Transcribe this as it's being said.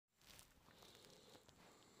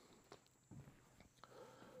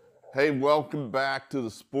Hey, welcome back to the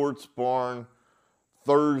Sports Barn.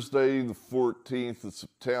 Thursday, the 14th of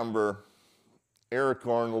September. Eric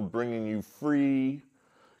Arnold bringing you free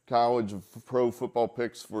college and pro football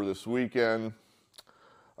picks for this weekend.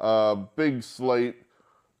 Big slate,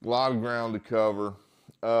 a lot of ground to cover.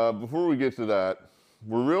 Before we get to that,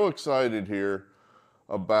 we're real excited here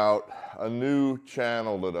about a new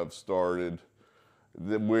channel that I've started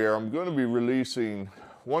where I'm going to be releasing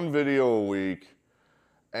one video a week.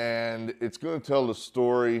 And it's going to tell the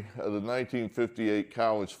story of the 1958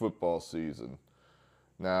 college football season.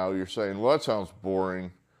 Now, you're saying, well, that sounds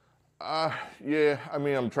boring. Yeah, I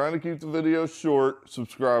mean, I'm trying to keep the video short,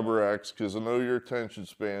 subscriber X, because I know your attention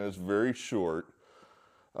span is very short.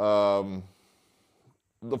 The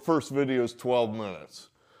first video is 12 minutes.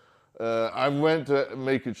 I went to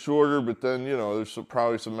make it shorter, but then, you know, there's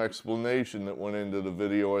probably some explanation that went into the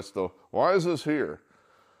video as to why is this here?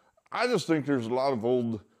 I just think there's a lot of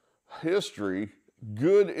old history,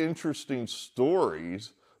 good, interesting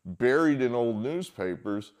stories buried in old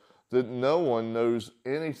newspapers that no one knows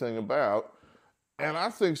anything about. And I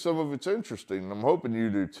think some of it's interesting. I'm hoping you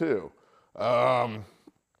do too. You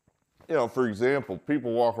know, for example,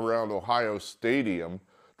 people walk around Ohio Stadium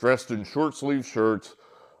dressed in short sleeve shirts,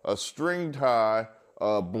 a string tie,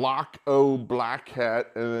 a block O black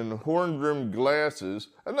hat, and then horn-rimmed glasses,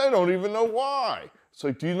 and they don't even know why. It's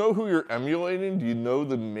like, do you know who you're emulating? Do you know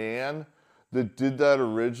the man that did that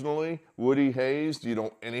originally? Woody Hayes? Do you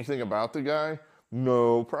know anything about the guy?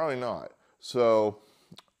 No, probably not. So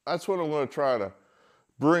that's what I'm going to try to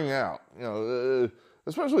bring out. You know,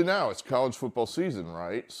 especially now, it's college football season,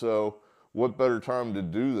 right? So what better time to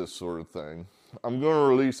do this sort of thing? I'm going to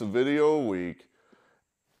release a video a week.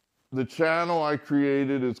 The channel I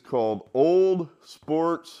created is called Old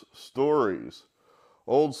Sports Stories.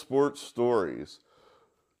 Old Sports Stories.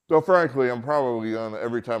 So frankly, I'm probably going to,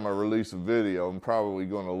 every time I release a video, I'm probably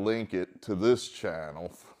going to link it to this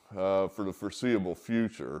channel for the foreseeable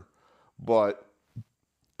future. But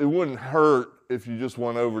it wouldn't hurt if you just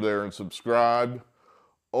went over there and subscribed.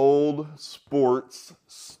 Old Sports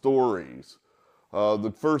Stories.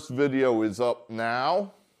 The first video is up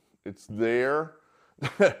now. It's there.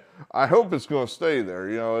 I hope it's going to stay there.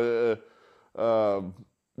 You know,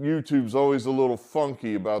 YouTube's always a little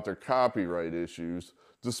funky about their copyright issues,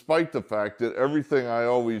 despite the fact that everything I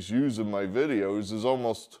always use in my videos is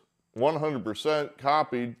almost 100%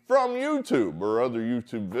 copied from YouTube or other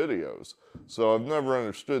YouTube videos. So I've never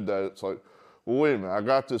understood that. It's like, well, wait a minute, I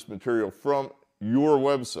got this material from your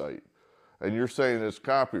website, and you're saying it's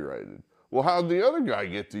copyrighted. Well, how'd the other guy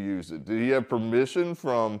get to use it? Did he have permission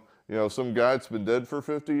from, you know, some guy that's been dead for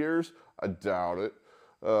 50 years? I doubt it.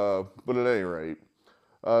 But at any rate,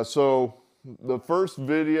 so the first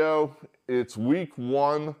video, it's week 1,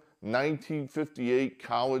 1958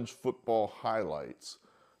 college football highlights.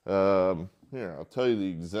 Here, I'll tell you the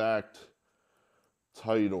exact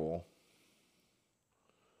title.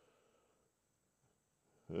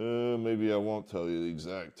 Maybe I won't tell you the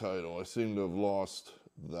exact title. I seem to have lost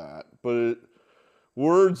that. But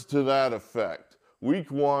words to that effect. Week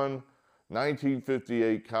 1,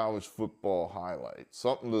 1958 college football highlights.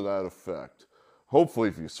 Something to that effect. Hopefully,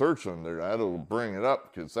 if you search under that, it'll bring it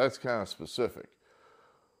up because that's kind of specific.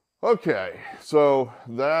 Okay, so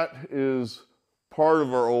that is part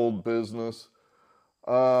of our old business.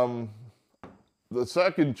 The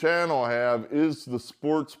second channel I have is the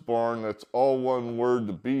Sports Barn. That's all one word,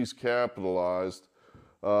 the B's capitalized.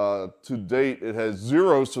 To date, it has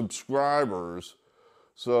 0 subscribers.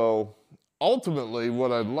 So ultimately,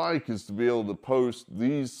 what I'd like is to be able to post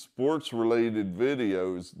these sports-related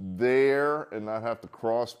videos there and not have to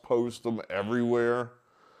cross-post them everywhere.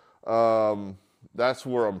 That's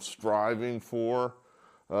where I'm striving for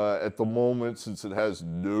at the moment, since it has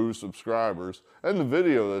no subscribers. And the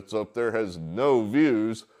video that's up there has no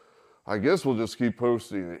views. I guess we'll just keep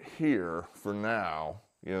posting it here for now,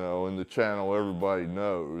 you know, in the channel everybody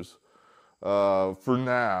knows. For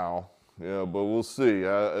now. Yeah, but we'll see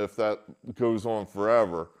if that goes on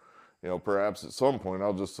forever. You know, perhaps at some point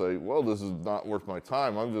I'll just say, well, this is not worth my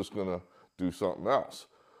time. I'm just going to do something else.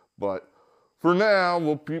 But for now,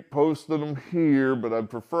 we'll keep posting them here. But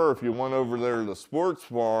I'd prefer if you went over there to the Sports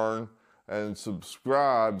Barn and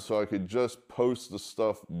subscribe so I could just post the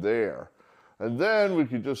stuff there. And then we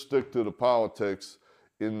could just stick to the politics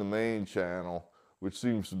in the main channel, which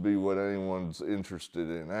seems to be what anyone's interested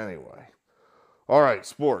in anyway. All right,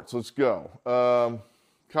 sports, let's go.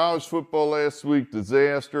 College football last week,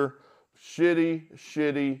 disaster.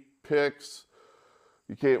 Shitty picks.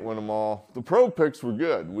 You can't win them all. The pro picks were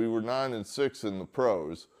good. We were 9-6 in the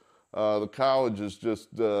pros. The colleges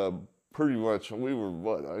just pretty much, we were,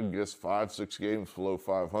 what, I guess 5-6 games below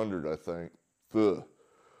 500, I think. Ugh.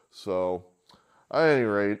 So, at any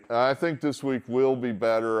rate, I think this week will be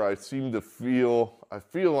better. I feel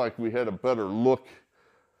like we had a better look.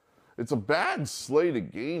 It's a bad slate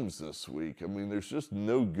of games this week. I mean, there's just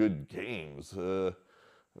no good games.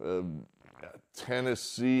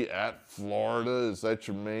 Tennessee at Florida, is that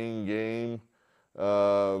your main game?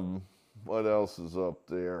 What else is up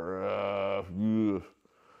there?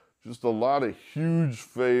 Just a lot of huge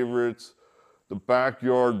favorites. The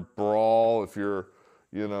backyard brawl, if you're,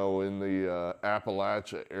 in the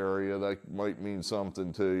Appalachia area, that might mean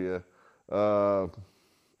something to you. A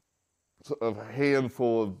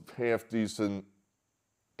handful of half-decent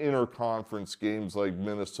interconference games like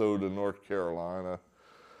Minnesota, North Carolina.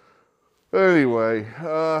 Anyway,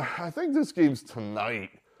 I think this game's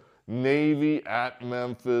tonight. Navy at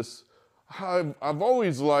Memphis. I've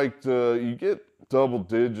always liked, you get double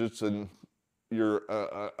digits and you're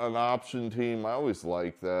an option team. I always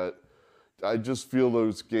like that. I just feel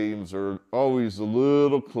those games are always a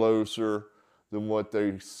little closer than what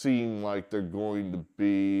they seem like they're going to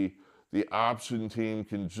be. The option team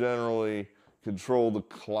can generally control the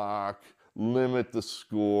clock, limit the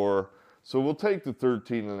score. So we'll take the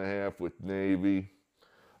 13.5 with Navy.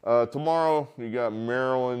 Tomorrow, you got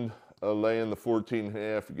Maryland laying the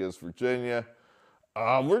 14.5 against Virginia.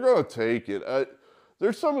 We're going to take it.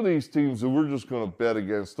 There's some of these teams that we're just going to bet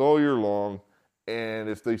against all year long, and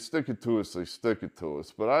if they stick it to us, they stick it to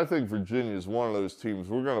us. But I think Virginia is one of those teams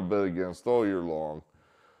we're going to bet against all year long.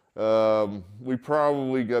 We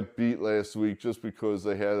probably got beat last week just because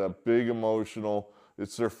they had a big emotional.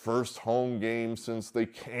 It's their first home game since they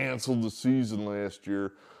canceled the season last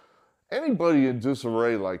year. Anybody in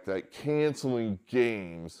disarray like that, canceling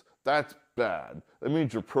games, that's bad. That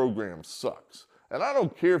means your program sucks. And I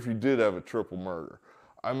don't care if you did have a triple murder.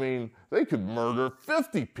 I mean, they could murder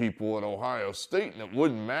 50 people at Ohio State and it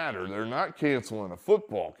wouldn't matter. They're not canceling a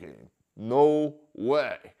football game. No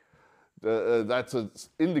way. That's an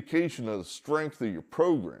indication of the strength of your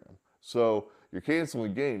program. So you're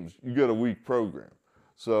canceling games, you got a weak program.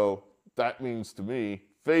 So that means to me,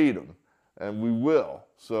 fade them, and we will.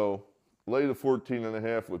 So lay the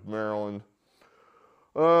 14.5 with Maryland.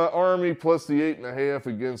 Army plus the 8.5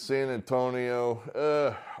 against San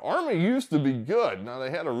Antonio. Army used to be good. Now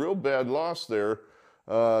they had a real bad loss there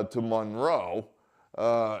to Monroe.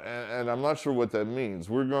 And I'm not sure what that means.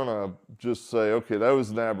 We're going to just say, okay, that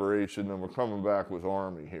was an aberration, and we're coming back with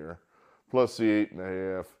Army here. Plus the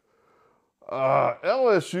 8.5.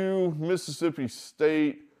 LSU, Mississippi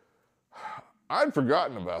State. I'd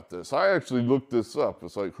forgotten about this. I actually looked this up.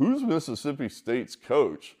 It's like, who's Mississippi State's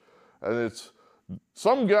coach? And it's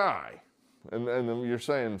some guy. And you're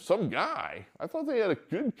saying, some guy? I thought they had a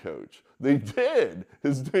good coach. They did.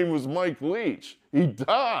 His name was Mike Leach. He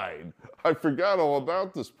died. I forgot all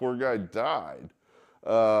about this. Poor guy died.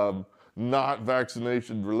 Not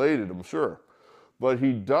vaccination related, I'm sure. But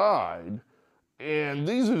he died. And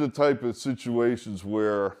these are the type of situations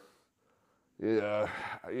where, you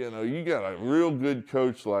got a real good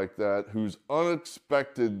coach like that who's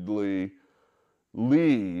unexpectedly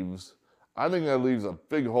leaves. I think that leaves a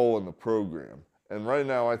big hole in the program. And right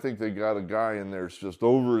now, I think they got a guy in there that's just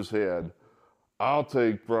over his head. I'll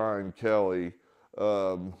take Brian Kelly,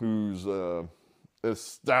 who's an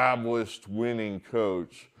established winning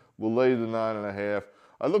coach. We'll lay the 9.5.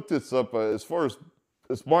 I looked this up as far as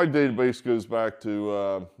my database goes back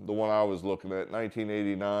to the one I was looking at,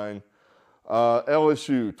 1989.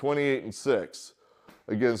 LSU, 28-6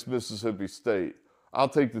 against Mississippi State. I'll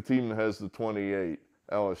take the team that has the 28,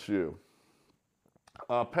 LSU.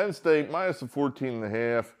 Penn State, minus the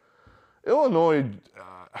 14.5. Illinois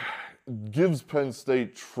gives Penn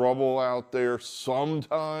State trouble out there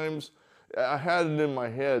sometimes. I had it in my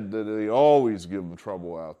head that they always give them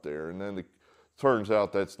trouble out there, and then it turns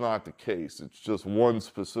out that's not the case. It's just one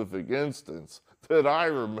specific instance that I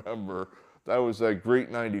remember. That was that great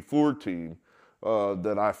 94 team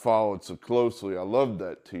that I followed so closely. I loved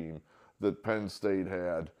that team that Penn State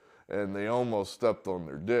had, and they almost stepped on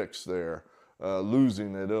their dicks there,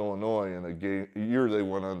 losing at Illinois in a year they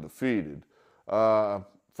went undefeated.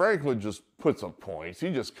 Franklin just puts up points. He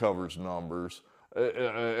just covers numbers.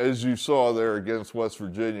 As you saw there against West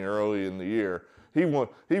Virginia early in the year, he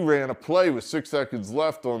ran a play with 6 seconds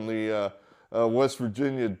left on the West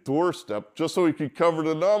Virginia doorstep just so he could cover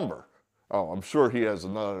the number. Oh, I'm sure he has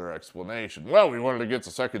another explanation. Well, we wanted to get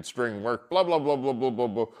the second string work, blah, blah, blah, blah, blah, blah,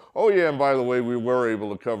 blah. Oh, yeah, and by the way, we were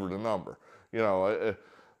able to cover the number.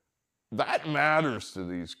 that matters to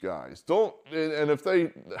these guys. And if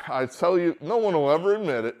I tell you, no one will ever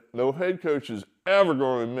admit it. No head coach is ever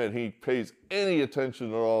going to admit he pays any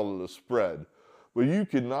attention at all to the spread. But you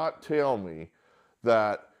cannot tell me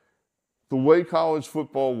that the way college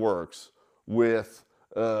football works with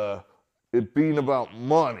it being about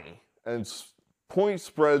money, and point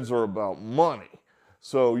spreads are about money.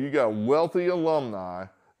 So you got wealthy alumni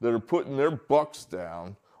that are putting their bucks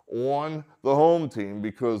down on the home team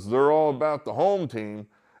because they're all about the home team,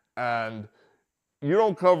 and you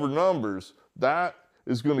don't cover numbers, that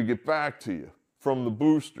is going to get back to you from the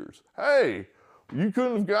boosters. Hey, you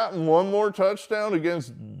couldn't have gotten one more touchdown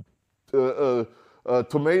against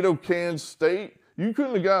Tomato Can State? You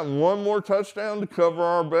couldn't have gotten one more touchdown to cover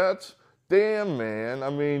our bets? Damn, man. I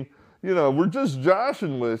mean, we're just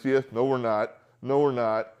joshing with you. No, we're not. No, we're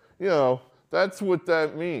not. That's what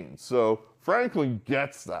that means. So Franklin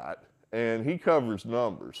gets that, and he covers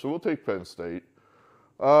numbers. So we'll take Penn State.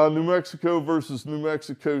 New Mexico versus New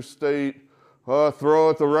Mexico State. Throw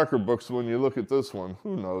out the record books when you look at this one.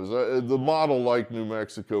 Who knows? The model like New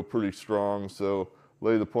Mexico pretty strong, so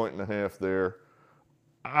lay the 1.5 there.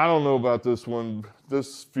 I don't know about this one.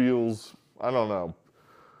 This feels, I don't know.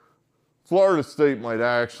 Florida State might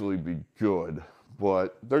actually be good,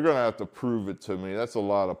 but they're going to have to prove it to me. That's a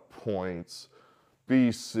lot of points.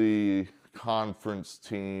 BC, conference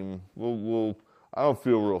team. I don't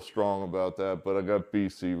feel real strong about that, but I got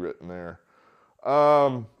BC written there.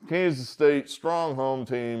 Kansas State, strong home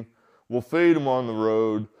team. We'll fade them on the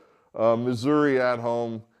road. Missouri at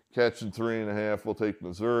home, catching 3.5. We'll take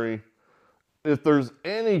Missouri. If there's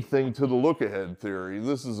anything to the look-ahead theory,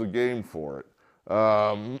 this is a game for it.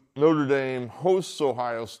 Notre Dame hosts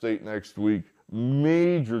Ohio State next week.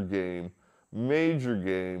 Major game.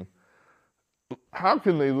 How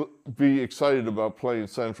can they be excited about playing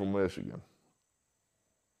Central Michigan?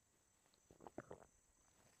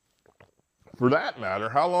 For that matter,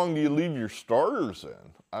 how long do you leave your starters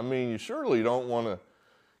in? I mean, you surely don't want to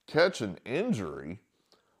catch an injury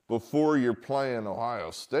before you're playing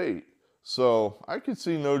Ohio State. So I could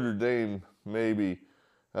see Notre Dame maybe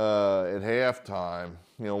at halftime,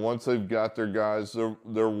 once they've got their guys,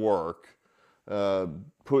 their work,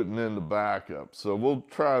 putting in the backup. So we'll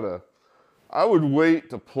I would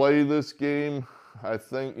wait to play this game. I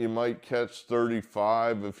think you might catch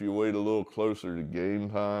 35 if you wait a little closer to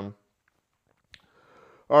game time.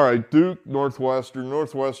 All right, Duke, Northwestern.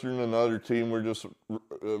 Northwestern, another team we're just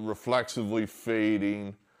reflexively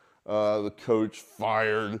fading. The coach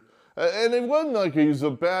fired. And it wasn't like he's a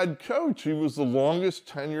bad coach. He was the longest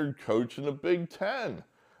tenured coach in the Big Ten.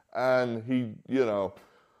 And he,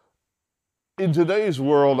 in today's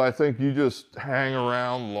world, I think you just hang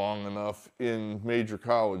around long enough in major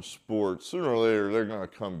college sports. Sooner or later, they're going to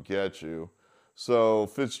come get you. So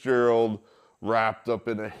Fitzgerald wrapped up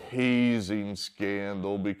in a hazing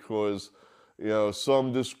scandal because,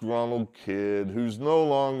 some disgruntled kid who's no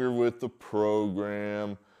longer with the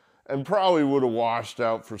program and probably would have washed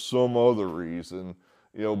out for some other reason,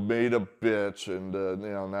 made a bitch, and,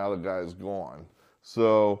 now the guy's gone.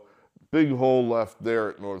 So big hole left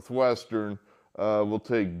there at Northwestern. We'll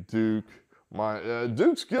take Duke.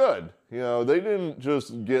 Duke's good. They didn't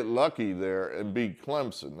just get lucky there and beat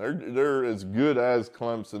Clemson. They're as good as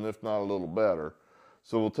Clemson, if not a little better.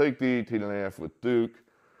 So we'll take the 18.5 with Duke.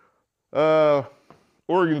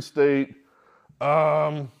 Oregon State.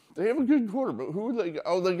 They have a good quarterback. Who they got?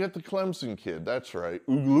 Oh, they got the Clemson kid. That's right.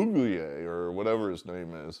 Ugluglie, or whatever his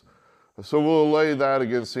name is. So we'll lay that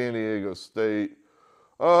against San Diego State.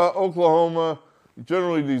 Oklahoma.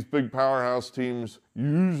 Generally, these big powerhouse teams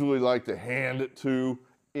usually like to hand it to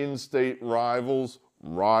in-state rivals.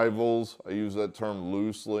 I use that term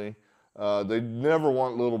loosely. They never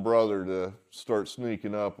want little brother to start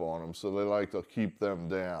sneaking up on them, so they like to keep them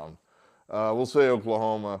down. We'll say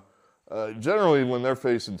Oklahoma. Generally, when they're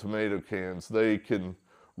facing tomato cans, they can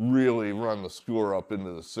really run the score up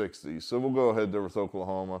into the 60s. So we'll go ahead there with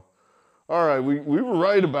Oklahoma. All right, we were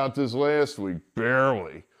right about this last week,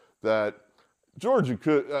 barely, that Georgia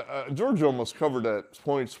almost covered that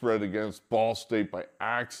point spread against Ball State by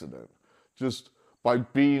accident. Just by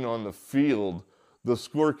being on the field, the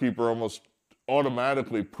scorekeeper almost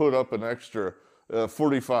automatically put up an extra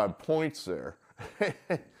 45 points there.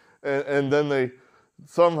 and then they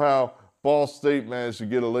somehow, Ball State managed to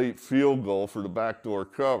get a late field goal for the backdoor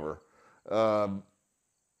cover.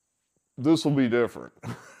 This will be different.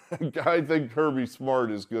 I think Kirby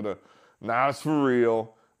Smart is going to, now it's for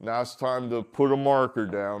real. Now it's time to put a marker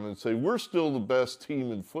down and say, we're still the best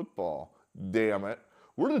team in football. Damn it.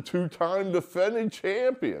 We're the 2-time defending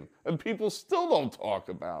champion, and people still don't talk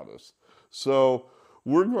about us. So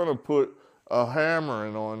we're going to put a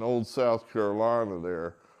hammering on old South Carolina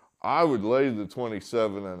there, I would lay the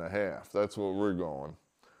 27.5. That's what we're going.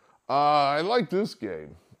 I like this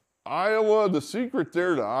game. Iowa, the secret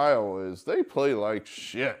there to Iowa is they play like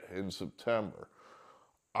shit in September.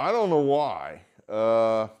 I don't know why.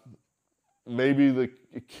 Maybe the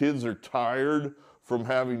kids are tired from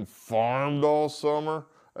having farmed all summer.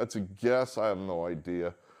 That's a guess. I have no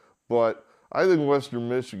idea. But I think Western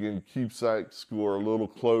Michigan keeps that score a little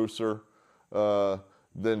closer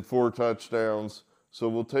than 4 touchdowns. So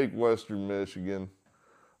we'll take Western Michigan.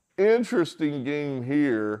 Interesting game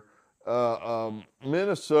here.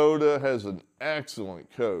 Minnesota has an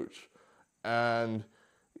excellent coach, and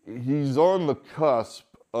he's on the cusp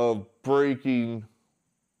of breaking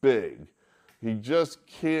big. He just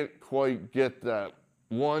can't quite get that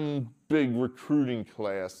one big recruiting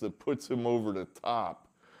class that puts him over the top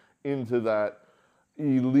into that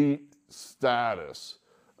elite status.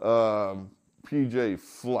 PJ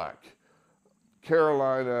Fleck.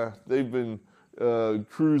 Carolina, they've been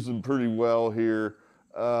cruising pretty well here.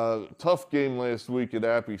 Tough game last week at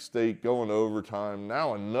Appy State, going to overtime.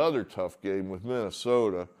 Now another tough game with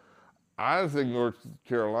Minnesota. I think North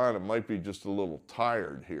Carolina might be just a little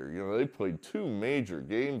tired here. You know, they played 2 major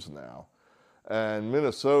games now. And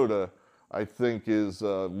Minnesota, I think, is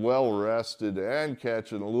well rested and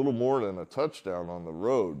catching a little more than a touchdown on the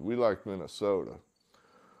road. We like Minnesota.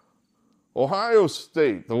 Ohio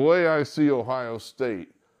State, the way I see Ohio State,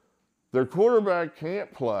 their quarterback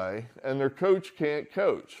can't play and their coach can't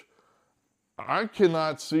coach. I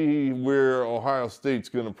cannot see where Ohio State's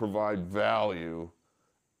going to provide value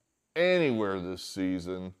anywhere this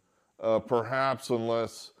season, perhaps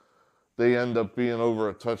unless they end up being over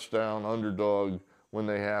a touchdown underdog when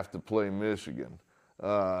they have to play Michigan.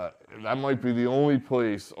 That might be the only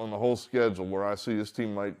place on the whole schedule where I see this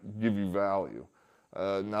team might give you value.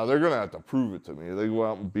 Now, they're going to have to prove it to me. They go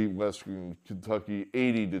out and beat Western Kentucky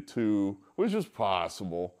 80-2, which is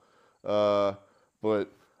possible.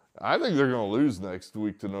 But I think they're going to lose next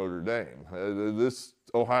week to Notre Dame. This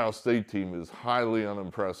Ohio State team is highly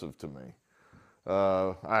unimpressive to me.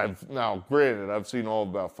 Now, granted, I've seen all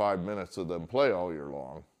about 5 minutes of them play all year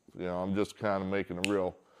long. You know, I'm just kind of making a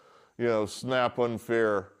real, snap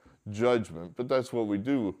unfair judgment. But that's what we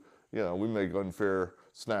do. You know, we make unfair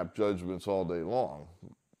snap judgments all day long.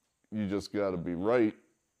 You just got to be right.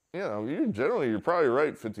 You know, you're probably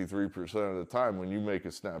right 53% of the time when you make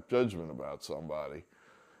a snap judgment about somebody.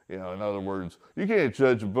 You know, in other words, you can't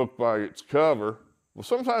judge a book by its cover. Well,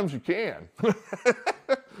 sometimes you can.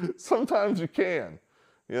 Sometimes you can.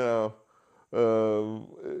 You know,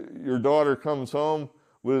 your daughter comes home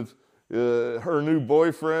with her new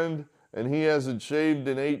boyfriend, and he hasn't shaved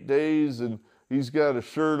in 8 days, and he's got a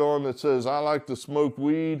shirt on that says, "I like to smoke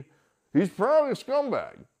weed." He's probably a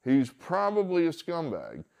scumbag. He's probably a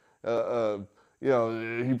scumbag. You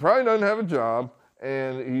know, he probably doesn't have a job,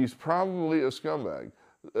 and he's probably a scumbag.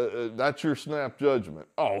 That's your snap judgment.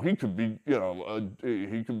 Oh, he could be,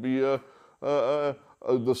 he could be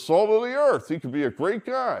the salt of the earth. He could be a great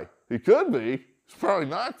guy. He could be. He's probably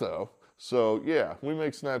not, though. So, yeah, we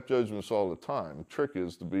make snap judgments all the time. The trick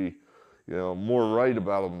is to be, more right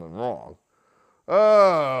about them than wrong.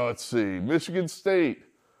 Let's see. Michigan State,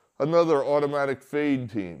 another automatic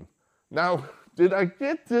fade team. Now, did I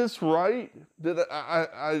get this right?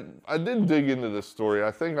 I didn't dig into this story.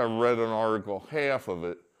 I think I read an article, half of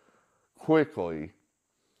it, quickly.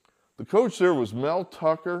 The coach there was Mel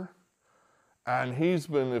Tucker, and has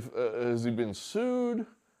he been sued?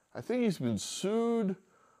 I think he's been sued,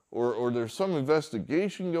 or there's some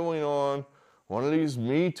investigation going on. One of these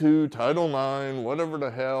Me Too, Title IX, whatever the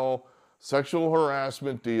hell, sexual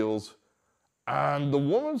harassment deals. And the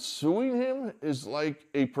woman suing him is like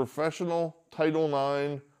a professional Title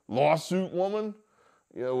IX lawsuit woman,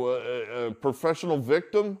 a professional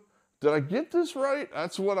victim. Did I get this right?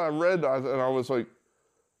 That's what I read, and I was like,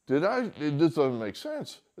 this doesn't make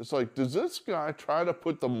sense. It's like, does this guy try to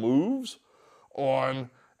put the moves on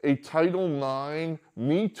a Title IX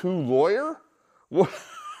Me Too lawyer?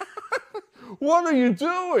 What are you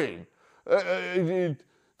doing?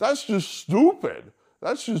 That's just stupid.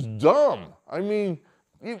 That's just dumb. I mean,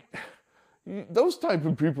 those type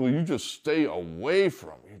of people you just stay away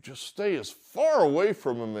from. You just stay as far away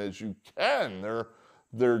from them as you can.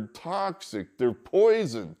 They're toxic. They're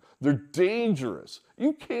poison. They're dangerous.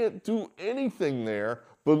 You can't do anything there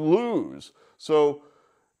but lose. So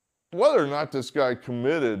whether or not this guy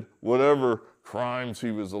committed whatever crimes he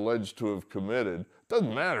was alleged to have committed,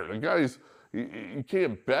 doesn't matter. The guy's, you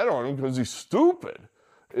can't bet on him because he's stupid.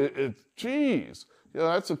 Geez.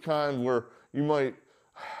 That's the kind where you might,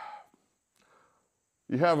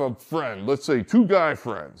 you have a friend, let's say 2 guy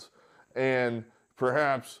friends, and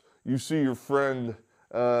perhaps you see your friend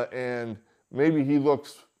and maybe he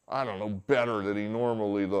looks, I don't know, better than he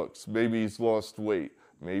normally looks. Maybe he's lost weight.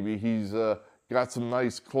 Maybe he's got some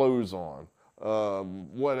nice clothes on,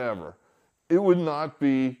 whatever. It would not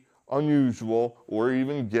be unusual or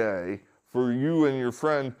even gay for you and your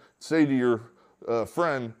friend say to your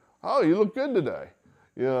friend, oh, you look good today,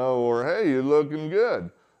 or hey, you're looking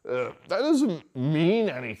good. That doesn't mean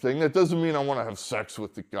anything. That doesn't mean I want to have sex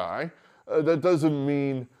with the guy. That doesn't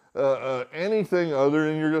mean anything other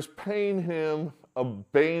than you're just paying him a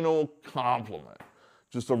banal compliment.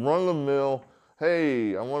 Just a run-of-the-mill,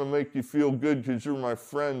 hey, I want to make you feel good because you're my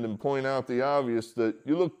friend and point out the obvious that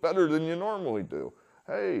you look better than you normally do.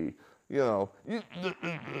 Hey, a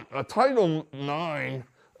Title IX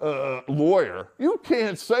lawyer, you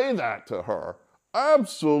can't say that to her.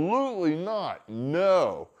 Absolutely not.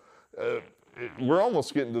 No. We're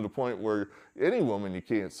almost getting to the point where any woman you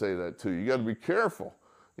can't say that to. You got to be careful.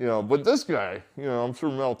 But this guy, I'm sure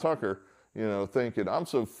Mel Tucker, thinking, I'm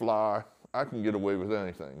so fly, I can get away with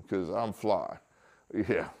anything because I'm fly.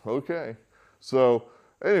 Yeah, okay. So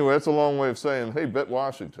anyway, that's a long way of saying, hey, bet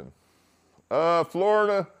Washington.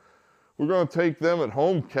 Florida, we're going to take them at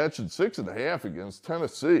home catching 6.5 against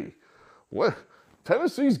Tennessee. What?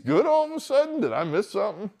 Tennessee's good all of a sudden? Did I miss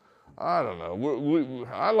something? I don't know.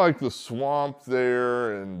 I like the swamp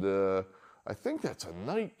there, and I think that's a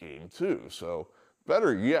night game too. So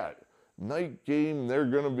better yet, night game, they're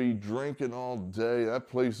going to be drinking all day. That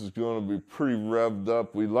place is going to be pretty revved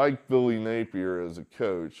up. We like Billy Napier as a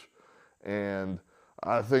coach, and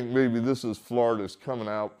I think maybe this is Florida's coming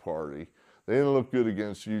out party. They didn't look good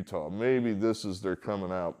against Utah. Maybe this is their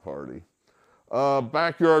coming out party.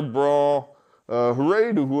 Backyard brawl.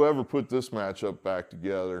 Hooray to whoever put this matchup back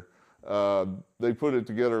together. They put it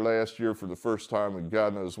together last year for the first time in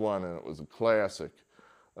God knows when, and it was a classic.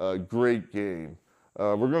 Great game.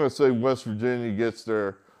 We're going to say West Virginia gets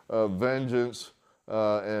their vengeance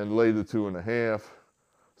and lay the 2.5.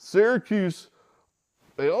 Syracuse,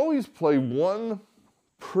 they always play one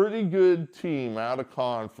pretty good team out of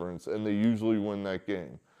conference, and they usually win that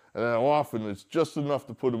game. And then often it's just enough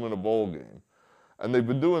to put them in a bowl game. And they've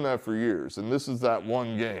been doing that for years, and this is that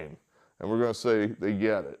one game. And we're going to say they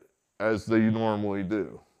get it, as they normally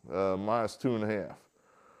do. Minus 2.5.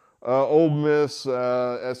 Ole Miss,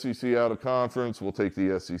 SEC out of conference. We'll take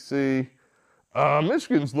the SEC.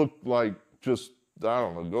 Michigan's looked like just, I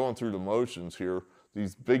don't know, going through the motions here.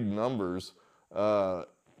 These big numbers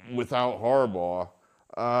without Harbaugh.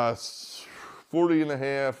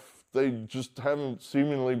 40.5, they just haven't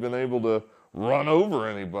seemingly been able to run over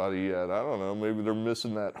anybody yet. I don't know, maybe they're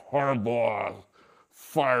missing that Harbaugh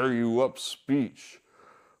fire you up speech.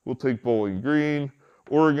 We'll take Bowling Green.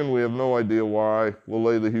 Oregon, we have no idea why. We'll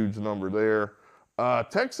lay the huge number there.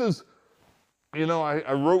 Texas,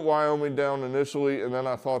 I wrote Wyoming down initially, and then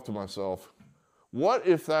I thought to myself, what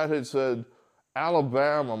if that had said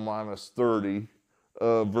Alabama minus 30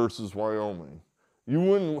 versus Wyoming? You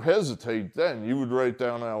wouldn't hesitate then. You would write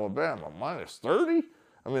down Alabama. Minus 30?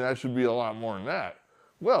 I mean, that should be a lot more than that.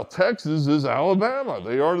 Well, Texas is Alabama.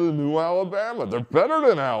 They are the new Alabama. They're better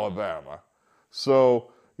than Alabama.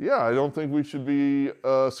 So, yeah, I don't think we should be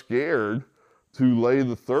scared to lay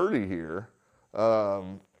the 30 here.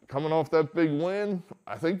 Coming off that big win,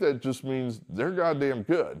 I think that just means they're goddamn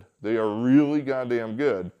good. They are really goddamn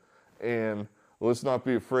good. And let's not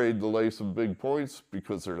be afraid to lay some big points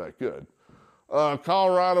because they're that good.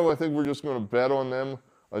 Colorado, I think we're just going to bet on them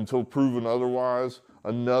until proven otherwise.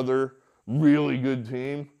 Another really good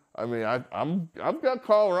team. I mean, I've got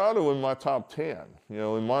Colorado in my top 10,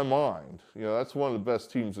 in my mind. That's one of the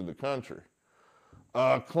best teams in the country.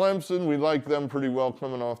 Clemson, we like them pretty well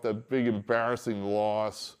coming off that big embarrassing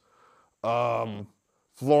loss.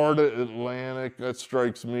 Florida Atlantic, that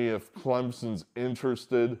strikes me. If Clemson's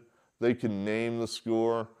interested, they can name the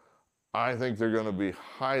score. I think they're going to be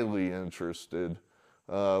highly interested.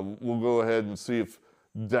 We'll go ahead and see if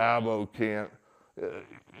Dabo can't.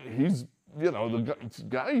 He's, the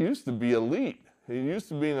guy used to be elite. He used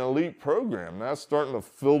to be an elite program. Now it's starting to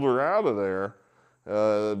filter out of there.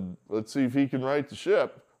 Let's see if he can right the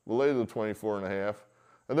ship. We'll lay the 24.5.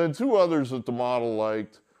 And then 2 others that the model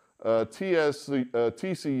liked.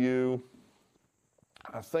 TCU,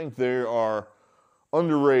 I think they are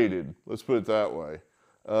underrated. Let's put it that way.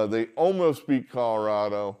 They almost beat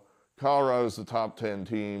Colorado. Colorado's the top 10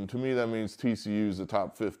 team. To me, that means TCU's the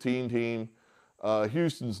top 15 team.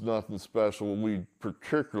 Houston's nothing special. We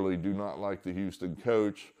particularly do not like the Houston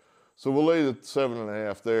coach. So we'll lay the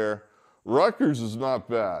 7.5 there. Rutgers is not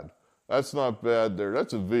bad. That's not bad there.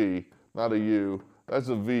 That's a V, not a U. That's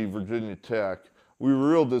a V, Virginia Tech. We were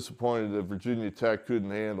real disappointed that Virginia Tech couldn't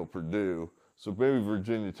handle Purdue, so maybe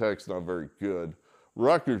Virginia Tech's not very good.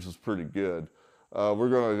 Rutgers is pretty good. We're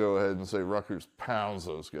going to go ahead and say Rutgers pounds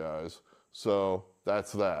those guys. So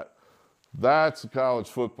that's that. That's college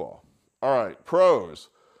football. All right, pros.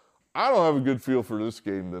 I don't have a good feel for this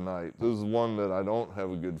game tonight. This is one that I don't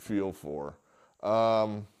have a good feel for.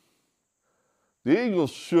 The Eagles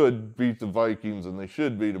should beat the Vikings, and they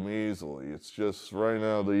should beat them easily. It's just right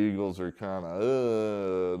now the Eagles are kind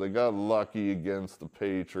of, they got lucky against the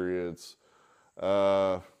Patriots.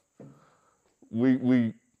 Probably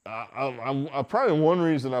one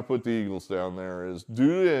reason I put the Eagles down there is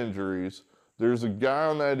due to injuries. There's a guy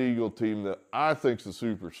on that Eagle team that I think's a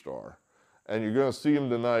superstar, and you're going to see him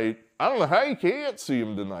tonight. I don't know how you can't see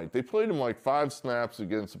him tonight. They played him like 5 snaps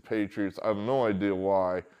against the Patriots. I have no idea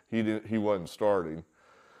why he wasn't starting.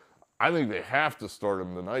 I think they have to start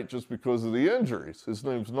him tonight just because of the injuries. His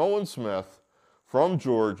name's Nolan Smith from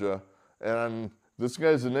Georgia, and this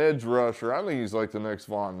guy's an edge rusher. I think he's like the next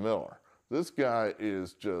Von Miller. This guy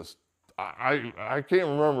is just, I can't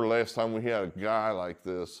remember last time we had a guy like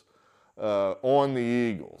this on the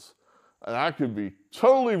Eagles. And I could be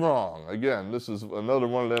totally wrong. Again, this is another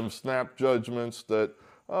one of them snap judgments that,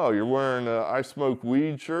 oh, you're wearing a I smoke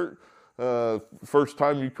weed shirt. First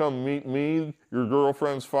time you come meet me, your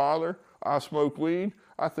girlfriend's father, I smoke weed.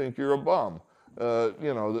 I think you're a bum.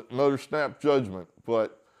 Another snap judgment.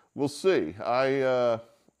 But we'll see. I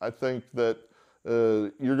think that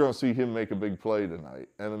you're going to see him make a big play tonight,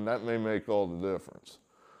 and that may make all the difference.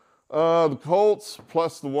 The Colts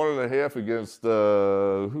plus the 1.5 against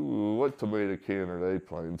what tomato can are they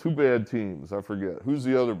playing? 2 bad teams. I forget. Who's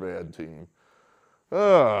the other bad team?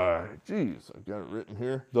 Geez, I've got it written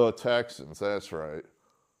here. The Texans. That's right.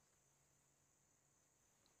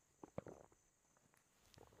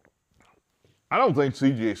 I don't think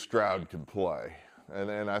C.J. Stroud can play,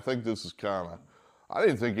 and I think this is kind of. I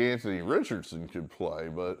didn't think Anthony Richardson could play,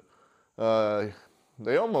 but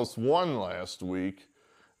they almost won last week.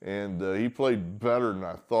 And he played better than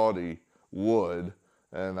I thought he would.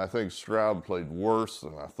 And I think Stroud played worse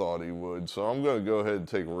than I thought he would. So I'm going to go ahead and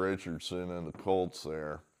take Richardson and the Colts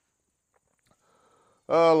there.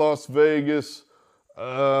 Las Vegas.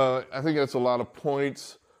 I think that's a lot of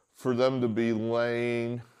points for them to be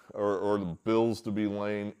laying, or the Bills to be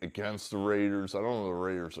laying against the Raiders. I don't know the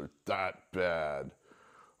Raiders are that bad.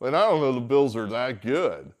 And I don't know the Bills are that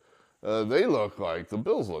good. The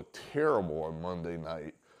Bills look terrible on Monday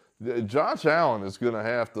night. Josh Allen is going to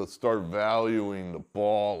have to start valuing the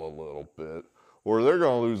ball a little bit, or they're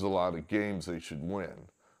going to lose a lot of games they should win.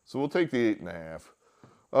 So we'll take the 8.5.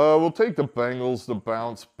 We'll take the Bengals to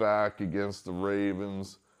bounce back against the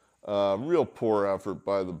Ravens. Real poor effort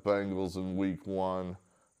by the Bengals in week 1.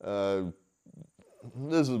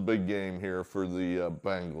 This is a big game here for the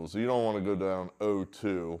Bengals. You don't want to go down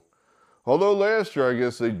 0-2. Although last year I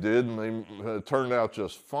guess they did, and they turned out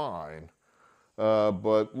just fine.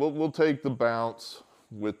 But we'll take the bounce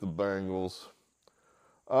with the Bengals.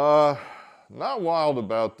 Not wild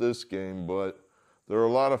about this game, but there are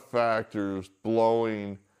a lot of factors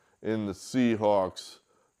blowing in the Seahawks'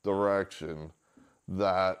 direction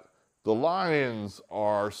that the Lions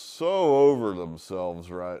are so over themselves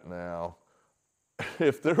right now.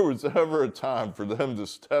 If there was ever a time for them to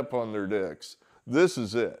step on their dicks, this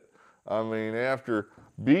is it. I mean, after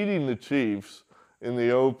beating the Chiefs in the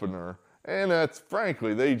opener, and that's,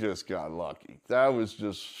 frankly, they just got lucky. That was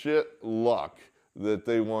just shit luck that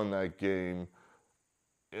they won that game.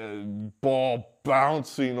 Ball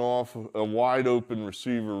bouncing off a wide open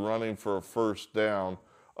receiver running for a first down,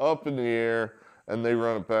 up in the air, and they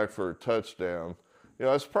run it back for a touchdown.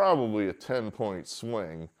 It's probably a 10-point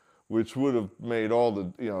swing, which would have made all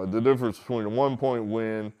the difference between a 1-point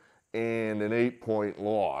win and an 8-point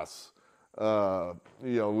loss.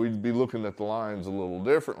 We'd be looking at the Lions a little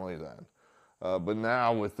differently then. But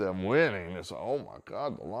now with them winning, it's, oh my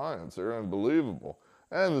God, the Lions, they're unbelievable.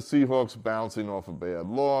 And the Seahawks bouncing off a bad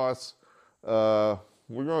loss. We're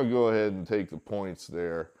going to go ahead and take the points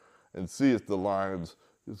there and see if the Lions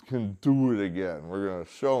can do it again. We're going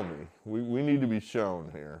to show me. We need to be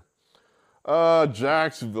shown here.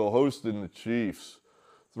 Jacksonville hosting the Chiefs.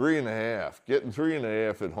 3.5. Getting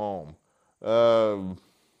 3.5 at home.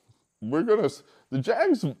 The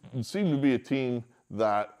Jags seem to be a team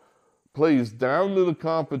that plays down to the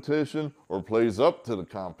competition or plays up to the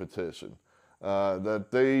competition. That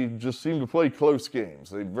they just seem to play close games.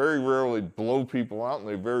 They very rarely blow people out, and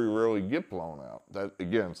they very rarely get blown out. That,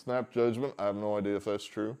 again, snap judgment. I have no idea if that's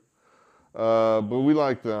true. But we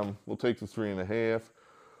like them. We'll take the 3.5.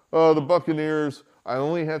 The Buccaneers, I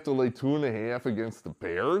only have to lay 2.5 against the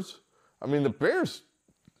Bears. I mean, the Bears,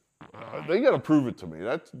 they got to prove it to me.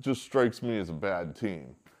 That just strikes me as a bad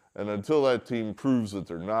team. And until that team proves that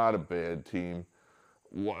they're not a bad team,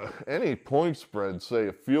 any point spread, say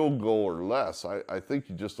a field goal or less, I think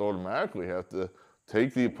you just automatically have to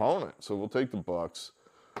take the opponent. So we'll take the Bucks.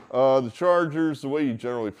 The Chargers, the way you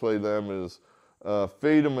generally play them is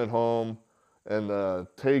fade them at home and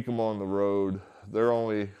take them on the road. They're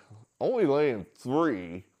only laying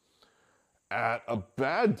 3 at a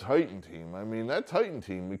bad Titan team. I mean, that Titan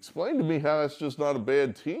team, explain to me how that's just not a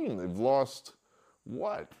bad team. They've lost,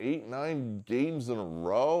 8, 9 games in a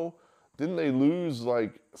row? Didn't they lose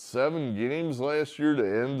like 7 games last year to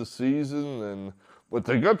end the season? But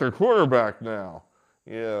they got their quarterback now.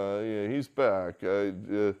 Yeah, he's back.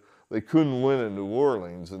 They couldn't win in New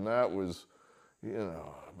Orleans, and that was,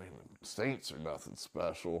 Saints are nothing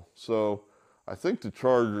special. So I think the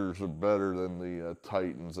Chargers are better than the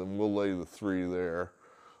Titans, and we'll lay the 3 there.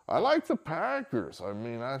 I like the Packers.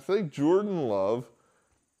 I think Jordan Love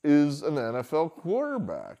is an NFL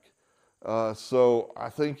quarterback. So I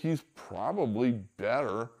think he's probably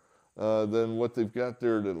better than what they've got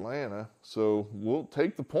there at Atlanta. So we'll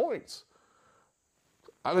take the points.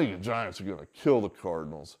 I think the Giants are going to kill the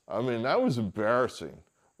Cardinals. That was embarrassing.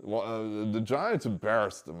 The Giants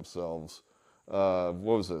embarrassed themselves. What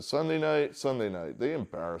was it, Sunday night? Sunday night. They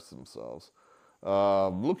embarrassed themselves.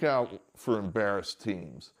 Look out for embarrassed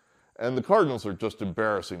teams. And the Cardinals are just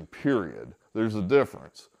embarrassing, period. There's a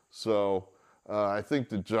difference. So I think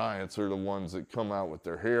the Giants are the ones that come out with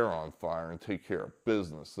their hair on fire and take care of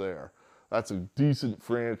business there. That's a decent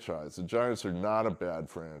franchise. The Giants are not a bad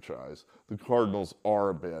franchise. The Cardinals are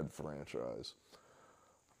a bad franchise.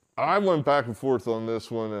 I went back and forth on this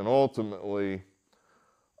one, and ultimately,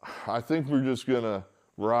 I think we're just going to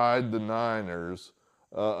ride the Niners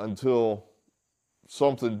until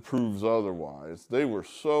something proves otherwise. They were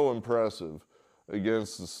so impressive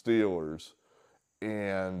against the Steelers,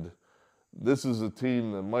 and this is a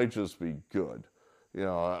team that might just be good.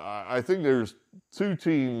 I think there's 2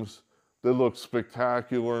 teams that look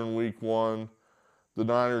spectacular in week 1, the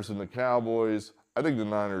Niners and the Cowboys. I think the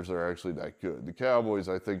Niners are actually that good. The Cowboys,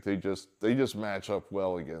 I think they just match up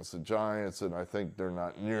well against the Giants, and I think they're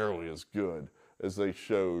not nearly as good as they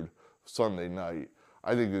showed Sunday night.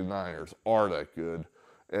 I think the Niners are that good,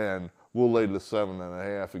 and we'll lay the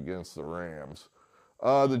 7.5 against the Rams.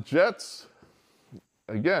 The Jets,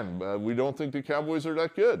 again, we don't think the Cowboys are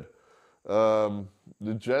that good.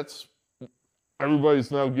 The Jets,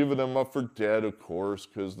 everybody's now giving them up for dead, of course,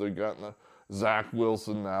 because they've gotten Zach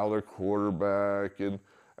Wilson now, their quarterback, and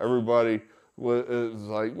everybody is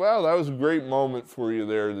like, well, that was a great moment for you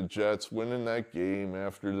there, the Jets, winning that game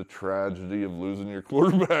after the tragedy of losing your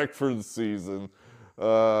quarterback for the season.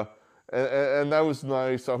 And that was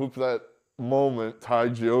nice. I hope that moment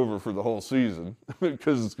tied you over for the whole season,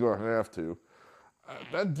 because it's going to have to.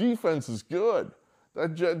 That defense is good.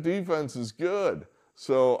 That Jet defense is good.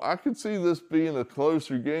 So I could see this being a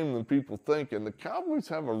closer game than people think. And the Cowboys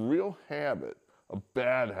have a real habit, a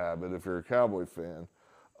bad habit if you're a Cowboy fan,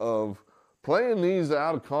 of playing these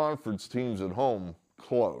out-of-conference teams at home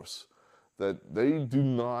close. That they do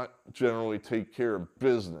not generally take care of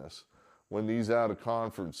business when these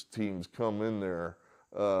out-of-conference teams come in there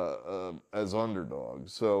as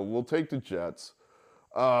underdogs. So we'll take the Jets.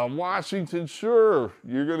 Washington, sure,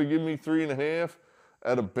 you're going to give me 3.5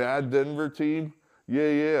 at a bad Denver team?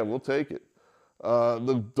 Yeah, we'll take it.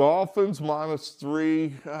 The Dolphins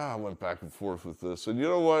 -3. I went back and forth with this. And you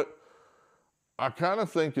know what? I kind of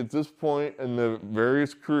think at this point in the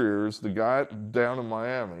various careers, the guy down in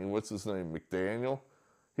Miami, what's his name, McDaniel,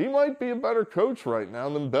 he might be a better coach right now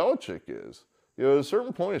than Belichick is. At a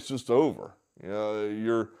certain point, it's just over.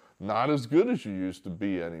 You're not as good as you used to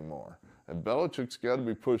be anymore. And Belichick's got to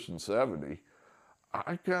be pushing 70.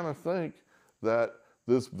 I kind of think that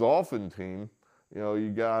this Dolphin team,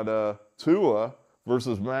 you got Tua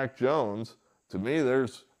versus Mac Jones. To me,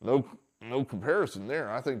 there's no comparison there.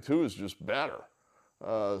 I think Tua's just better.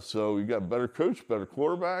 So you got a better coach, better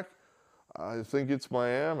quarterback. I think it's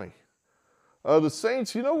Miami. The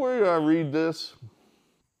Saints, where I read this?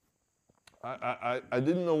 I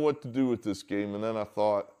didn't know what to do with this game, and then I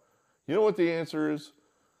thought, you know what the answer is?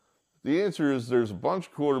 The answer is there's a bunch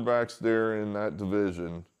of quarterbacks there in that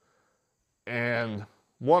division, and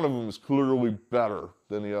one of them is clearly better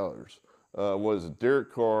than the others. What is it?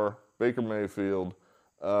 Derek Carr, Baker Mayfield.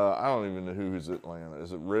 I don't even know who is Atlanta.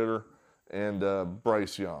 Is it Ritter? And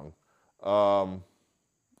Bryce Young.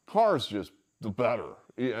 Carr's just the better,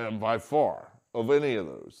 by far, of any of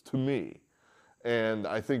those, to me. And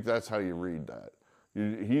I think that's how you read that.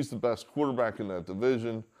 He's the best quarterback in that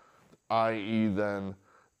division, i.e. then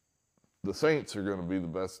the Saints are going to be the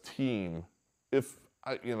best team. If,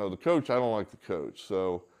 the coach, I don't like the coach,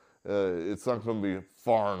 so it's not going to be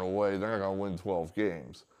far and away. They're not going to win 12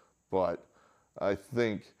 games. But I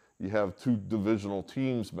think you have two divisional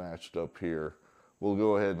teams matched up here. We'll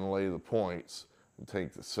go ahead and lay the points and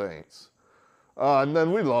take the Saints. And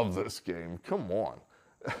then we love this game. Come on.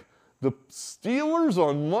 The Steelers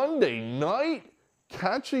on Monday night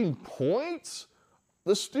catching points?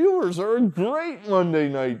 The Steelers are a great Monday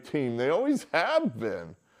night team. They always have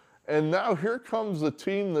been. And now here comes a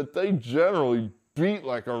team that they generally beat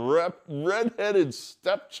like a red-headed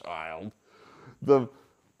stepchild. The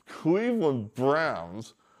Cleveland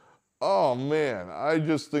Browns. Oh, man, I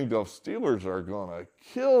just think the Steelers are going to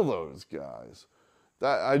kill those guys.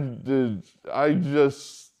 I'm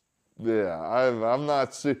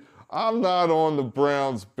not on the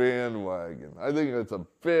Browns bandwagon. I think it's a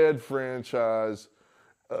bad franchise.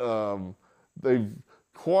 They've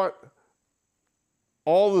caught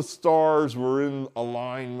all the stars were in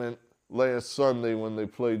alignment last Sunday when they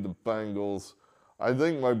played the Bengals. I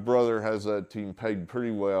think my brother has that team pegged pretty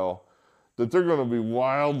well, that they're going to be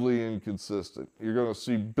wildly inconsistent. You're going to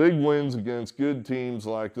see big wins against good teams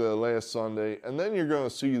like last Sunday, and then you're going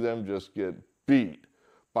to see them just get beat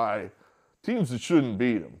by teams that shouldn't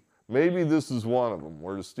beat them. Maybe this is one of them,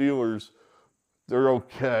 where the Steelers, they're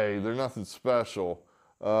okay. They're nothing special.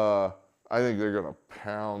 I think they're going to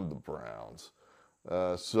pound the Browns.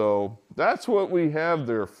 So that's what we have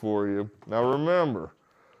there for you. Now remember,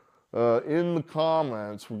 in the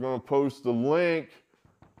comments, we're going to post a link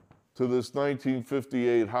to this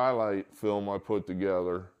 1958 highlight film I put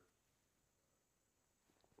together.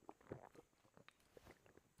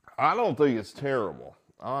 I don't think it's terrible,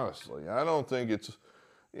 honestly. I don't think it's,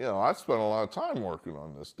 I spent a lot of time working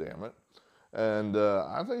on this, damn it. And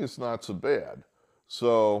I think it's not so bad.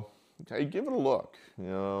 So, hey, give it a look,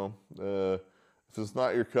 if it's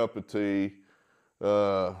not your cup of tea,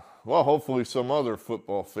 well, hopefully some other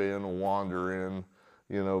football fan will wander in,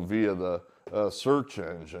 via the search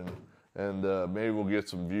engine, and maybe we'll get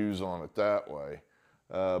some views on it that way.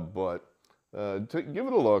 But give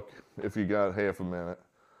it a look if you got half a minute.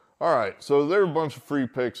 All right, so there are a bunch of free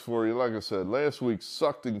picks for you. Like I said, last week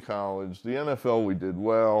sucked in college. The NFL, we did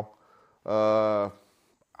well.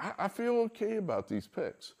 I feel okay about these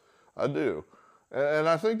picks. I do. And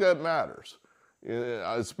I think that matters.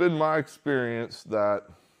 It's been my experience that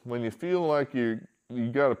when you feel like you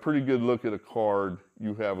got a pretty good look at a card,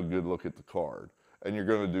 you have a good look at the card, and you're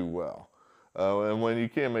going to do well. And when you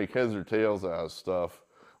can't make heads or tails out of stuff,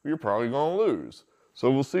 you're probably going to lose. So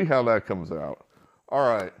we'll see how that comes out. All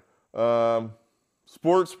right.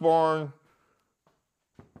 SportsBarn,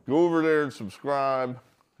 go over there and subscribe.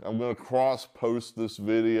 I'm going to cross-post this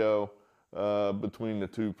video between the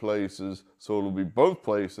two places, so it'll be both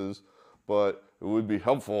places, but it would be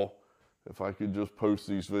helpful if I could just post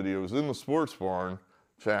these videos in the SportsBarn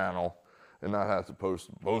channel and not have to post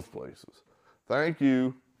them both places. Thank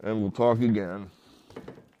you, and we'll talk again.